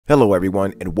Hello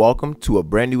everyone, and welcome to a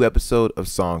brand new episode of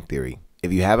Song Theory.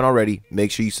 If you haven't already, make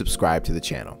sure you subscribe to the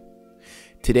channel.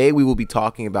 Today we will be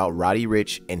talking about Roddy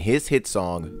Ricch and his hit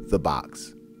song, The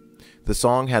Box. The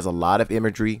song has a lot of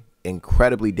imagery,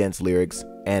 incredibly dense lyrics,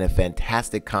 and a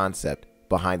fantastic concept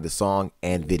behind the song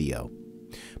and video.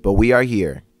 But we are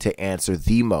here to answer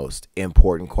the most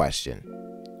important question.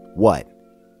 What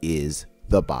is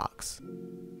the box?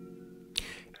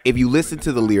 If you listen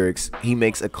to the lyrics, he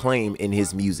makes a claim in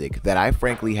his music that I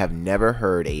frankly have never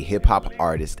heard a hip-hop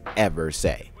artist ever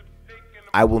say.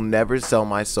 I will never sell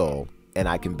my soul, and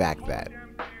I can back that.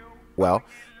 Well,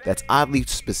 that's oddly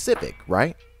specific,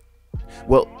 right?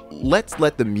 Well, let's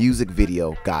let the music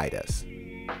video guide us.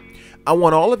 I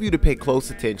want all of you to pay close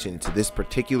attention to this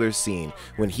particular scene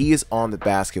when he is on the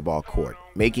basketball court,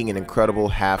 making an incredible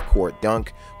half-court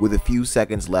dunk with a few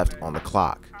seconds left on the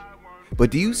clock. But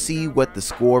do you see what the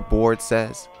scoreboard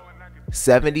says?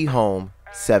 70 home,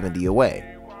 70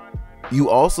 away. You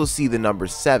also see the number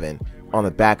 7 on the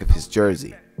back of his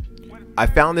jersey. I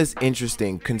found this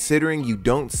interesting considering you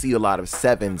don't see a lot of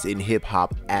 7s in hip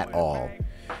hop at all.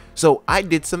 So I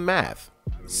did some math.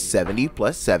 70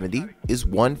 plus 70 is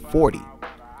 140.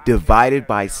 Divided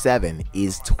by 7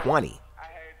 is 20.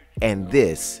 And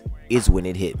this is when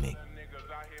it hit me.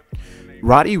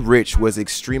 Roddy Ricch was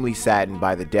extremely saddened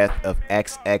by the death of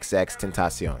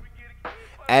XXXTentacion,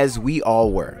 as we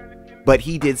all were, but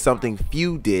he did something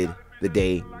few did the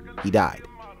day he died.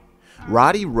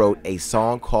 Roddy wrote a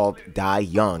song called Die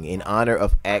Young in honor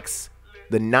of X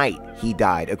the night he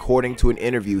died, according to an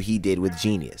interview he did with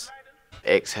Genius.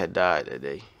 X had died that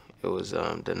day. It was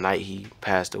the night he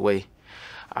passed away.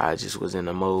 I just was in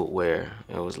a mode where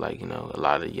it was like, a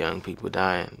lot of young people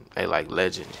dying. They like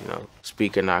legends,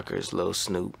 Speaker Knockers, Lil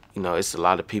Snoop. It's a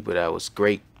lot of people that was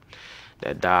great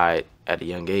that died at a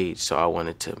young age. So I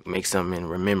wanted to make something in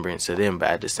remembrance of them, but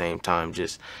at the same time,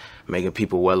 just making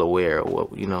people well aware of what,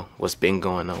 what's been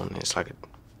going on. It's like a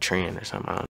trend or something.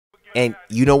 I don't know. And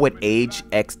you know what age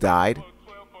X died?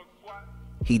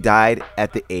 He died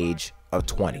at the age of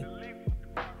 20.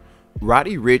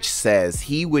 Roddy Ricch says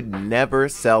he would never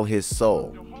sell his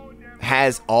soul,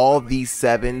 has all these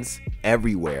 7s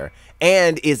everywhere,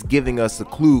 and is giving us a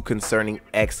clue concerning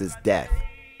X's death.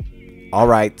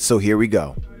 Alright, so here we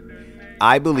go.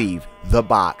 I believe the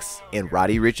box in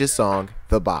Roddy Ricch's song,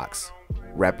 The Box,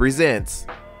 represents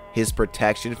his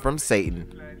protection from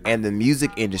Satan and the music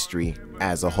industry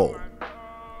as a whole.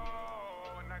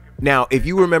 Now, if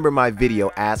you remember my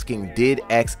video asking did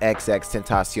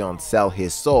XXXTentacion sell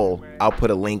his soul, I'll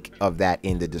put a link of that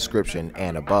in the description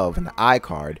and above in the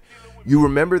iCard. You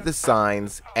remember the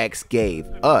signs X gave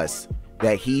us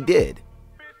that he did,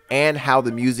 and how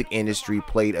the music industry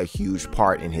played a huge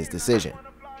part in his decision.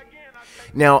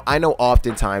 Now, I know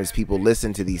oftentimes people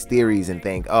listen to these theories and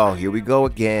think, oh, here we go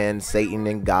again, Satan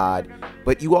and God.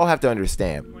 But you all have to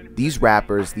understand, these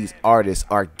rappers, these artists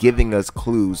are giving us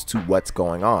clues to what's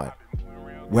going on.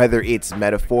 Whether it's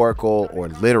metaphorical or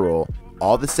literal,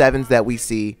 all the 7s that we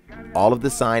see, all of the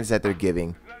signs that they're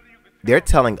giving, they're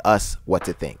telling us what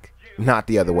to think, not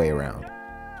the other way around.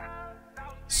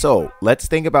 So let's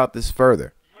think about this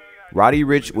further. Roddy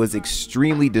Ricch was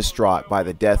extremely distraught by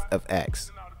the death of X.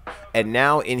 And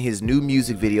now in his new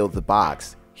music video, The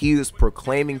Box, he is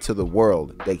proclaiming to the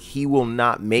world that he will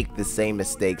not make the same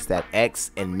mistakes that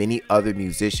X and many other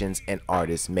musicians and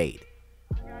artists made.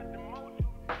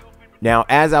 Now,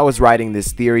 as I was writing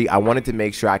this theory, I wanted to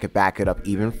make sure I could back it up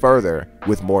even further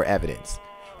with more evidence.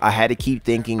 I had to keep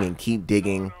thinking and keep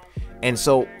digging. And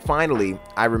so finally,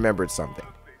 I remembered something.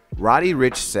 Roddy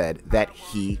Ricch said that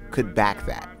he could back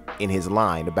that in his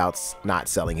line about not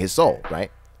selling his soul,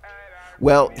 right?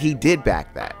 Well, he did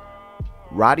back that.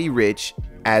 Roddy Ricch,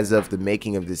 as of the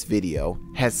making of this video,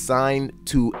 has signed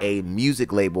to a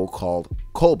music label called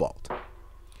Cobalt,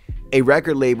 a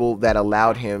record label that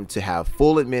allowed him to have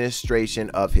full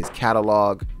administration of his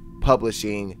catalog,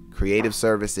 publishing, creative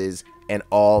services, and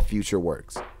all future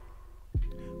works.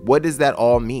 What does that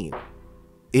all mean?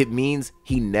 It means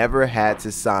he never had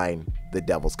to sign the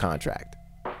devil's contract.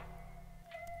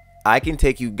 I can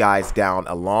take you guys down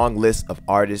a long list of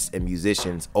artists and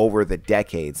musicians over the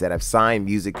decades that have signed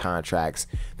music contracts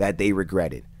that they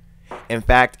regretted. In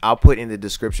fact, I'll put in the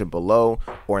description below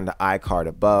or in the iCard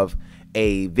above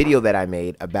a video that I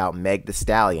made about Meg Thee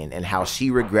Stallion and how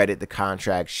she regretted the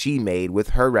contract she made with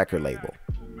her record label.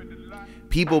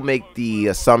 People make the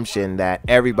assumption that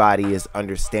everybody is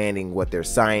understanding what they're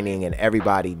signing and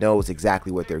everybody knows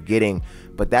exactly what they're getting,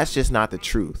 but that's just not the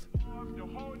truth.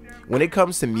 When it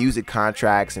comes to music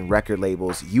contracts and record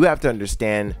labels, you have to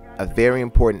understand a very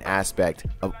important aspect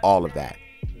of all of that.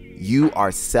 you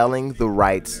are selling the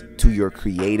rights to your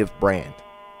creative brand.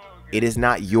 It is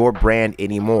not your brand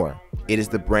anymore. It is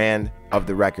the brand of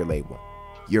the record label.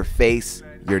 Your face,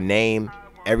 your name,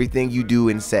 everything you do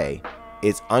and say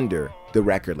is under the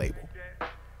record label.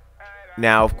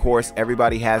 Now, of course,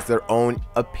 everybody has their own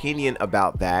opinion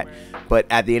about that, but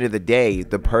at the end of the day,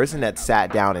 the person that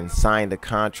sat down and signed the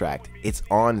contract, it's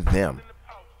on them.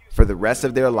 For the rest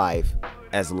of their life,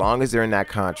 as long as they're in that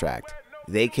contract,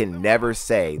 they can never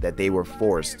say that they were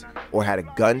forced or had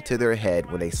a gun to their head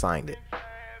when they signed it.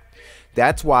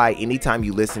 That's why anytime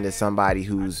you listen to somebody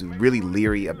who's really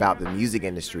leery about the music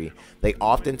industry, they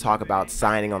often talk about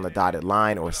signing on the dotted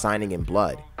line or signing in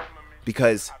blood.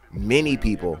 Because many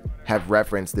people have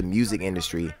referenced the music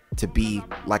industry to be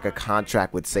like a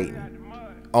contract with Satan.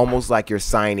 Almost like you're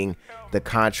signing the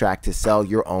contract to sell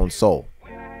your own soul.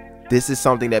 This is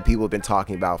something that people have been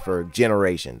talking about for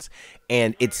generations.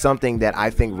 And it's something that I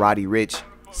think Roddy Ricch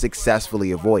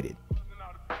successfully avoided.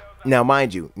 Now,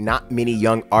 mind you, not many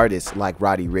young artists like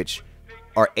Roddy Ricch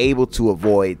are able to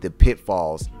avoid the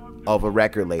pitfalls of a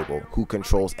record label who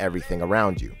controls everything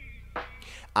around you.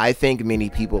 I think many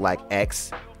people like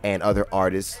X and other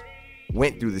artists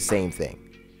went through the same thing.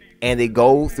 And they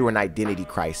go through an identity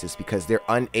crisis because they're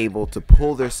unable to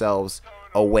pull themselves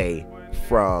away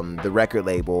from the record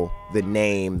label, the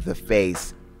name, the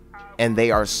face, and they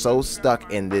are so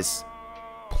stuck in this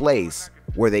place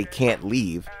where they can't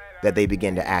leave that they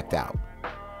begin to act out.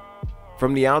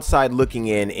 From the outside looking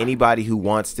in, anybody who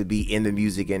wants to be in the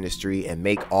music industry and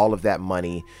make all of that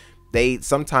money, they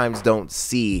sometimes don't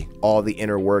see all the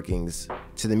inner workings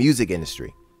to the music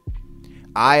industry.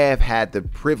 I have had the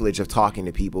privilege of talking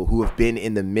to people who have been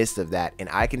in the midst of that, and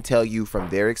I can tell you from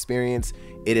their experience,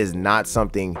 it is not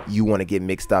something you want to get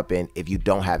mixed up in if you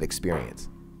don't have experience.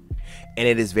 And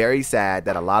it is very sad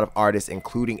that a lot of artists,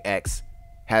 including X,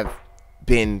 have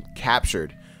been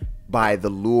captured by the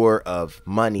lure of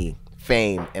money,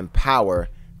 fame, and power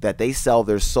that they sell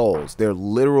their souls, their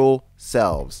literal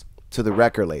selves, to the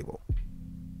record label.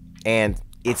 And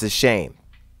it's a shame,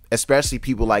 especially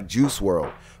people like Juice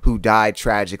WRLD, who died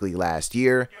tragically last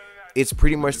year. It's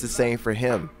pretty much the same for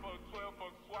him.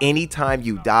 Anytime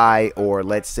you die, or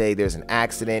let's say there's an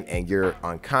accident and you're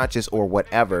unconscious or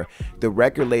whatever, the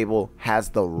record label has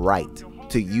the right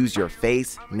to use your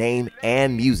face, name,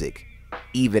 and music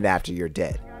even after you're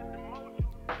dead.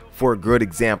 For a good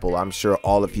example, I'm sure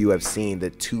all of you have seen the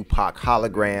Tupac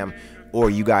hologram, or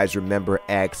you guys remember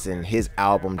X and his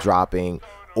album dropping,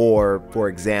 or for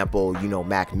example,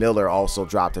 Mac Miller also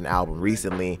dropped an album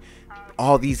recently.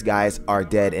 All these guys are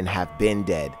dead and have been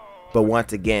dead. But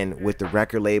once again, with the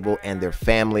record label and their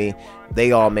family,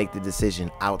 they all make the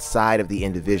decision outside of the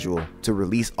individual to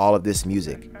release all of this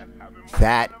music.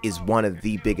 That is one of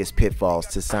the biggest pitfalls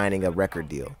to signing a record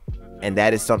deal. And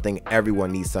that is something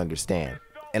everyone needs to understand.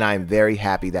 And I am very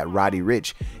happy that Roddy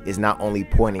Ricch is not only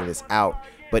pointing this out,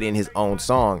 but in his own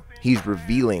song, he's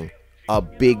revealing a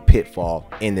big pitfall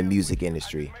in the music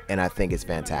industry. And I think it's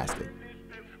fantastic.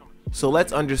 So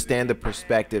let's understand the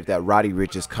perspective that Roddy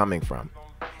Ricch is coming from.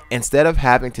 Instead of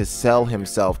having to sell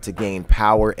himself to gain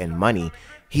power and money,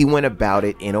 he went about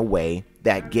it in a way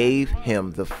that gave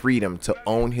him the freedom to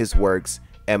own his works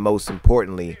and, most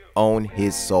importantly, own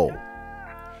his soul.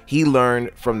 He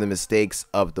learned from the mistakes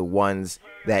of the ones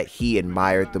that he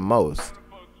admired the most,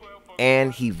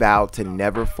 and he vowed to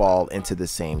never fall into the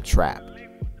same trap.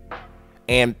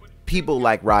 And people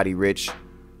like Roddy Ricch,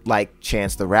 like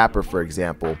Chance the Rapper, for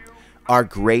example, are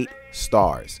great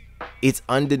stars. It's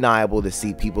undeniable to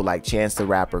see people like Chance the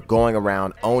Rapper going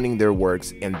around owning their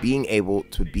works and being able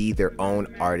to be their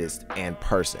own artist and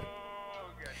person.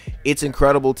 It's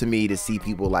incredible to me to see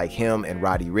people like him and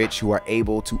Roddy Ricch who are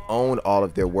able to own all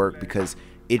of their work, because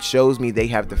it shows me they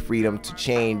have the freedom to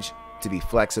change, to be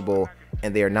flexible,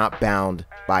 and they are not bound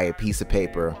by a piece of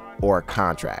paper or a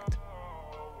contract.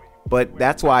 But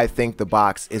that's why I think The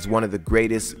Box is one of the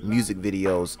greatest music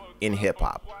videos in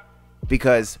hip-hop.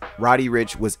 Because Roddy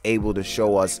Ricch was able to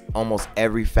show us almost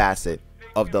every facet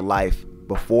of the life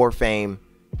before fame,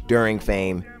 during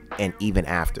fame, and even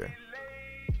after.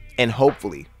 And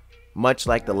hopefully, much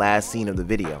like the last scene of the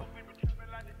video,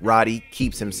 Roddy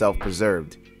keeps himself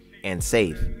preserved and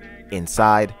safe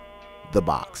inside the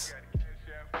box.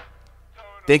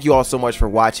 Thank you all so much for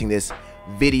watching this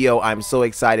video. I'm so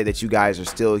excited that you guys are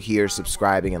still here,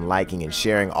 subscribing and liking and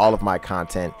sharing all of my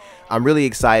content. I'm really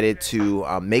excited to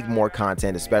make more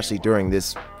content, especially during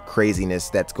this craziness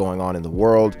that's going on in the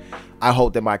world. I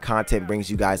hope that my content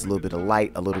brings you guys a little bit of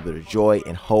light, a little bit of joy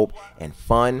and hope and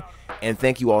fun. And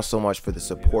thank you all so much for the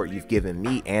support you've given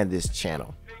me and this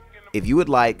channel. If you would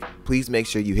like, please make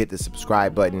sure you hit the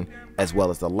subscribe button as well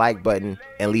as the like button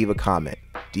and leave a comment.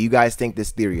 Do you guys think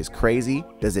this theory is crazy?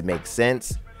 Does it make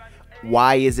sense?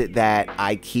 Why is it that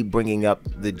I keep bringing up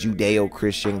the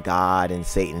Judeo-Christian God and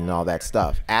Satan and all that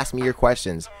stuff? Ask me your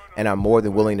questions, and I'm more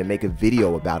than willing to make a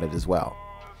video about it as well.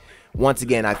 Once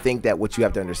again, I think that what you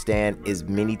have to understand is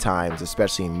many times,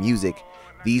 especially in music,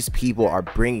 these people are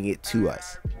bringing it to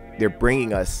us. They're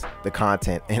bringing us the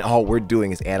content, and all we're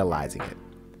doing is analyzing it.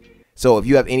 So if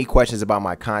you have any questions about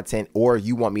my content, or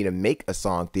you want me to make a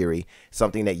song theory,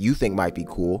 something that you think might be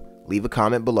cool, leave a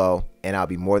comment below, and I'll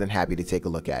be more than happy to take a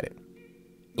look at it.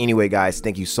 Anyway, guys,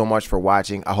 thank you so much for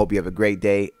watching. I hope you have a great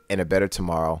day and a better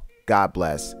tomorrow. God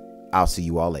bless. I'll see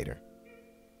you all later.